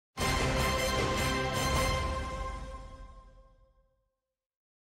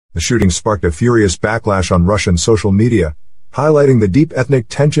The shooting sparked a furious backlash on Russian social media, highlighting the deep ethnic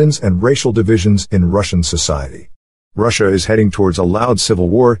tensions and racial divisions in Russian society. Russia is heading towards a loud civil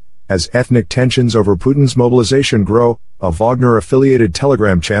war, as ethnic tensions over Putin's mobilization grow, a Wagner-affiliated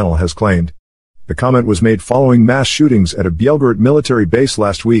Telegram channel has claimed. The comment was made following mass shootings at a Belgorod military base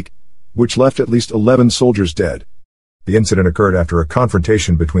last week, which left at least 11 soldiers dead. The incident occurred after a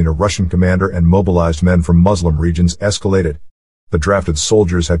confrontation between a Russian commander and mobilized men from Muslim regions escalated. The drafted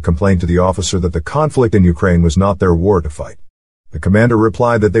soldiers had complained to the officer that the conflict in Ukraine was not their war to fight. The commander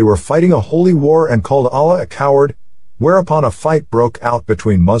replied that they were fighting a holy war and called Allah a coward, whereupon a fight broke out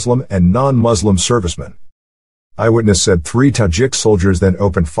between Muslim and non-Muslim servicemen. Eyewitness said 3 Tajik soldiers then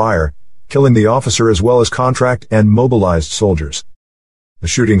opened fire, killing the officer as well as contract and mobilized soldiers. The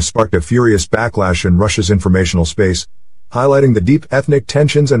shooting sparked a furious backlash in Russia's informational space, highlighting the deep ethnic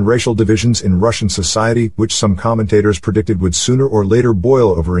tensions and racial divisions in Russian society, which some commentators predicted would sooner or later boil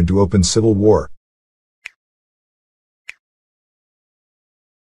over into open civil war.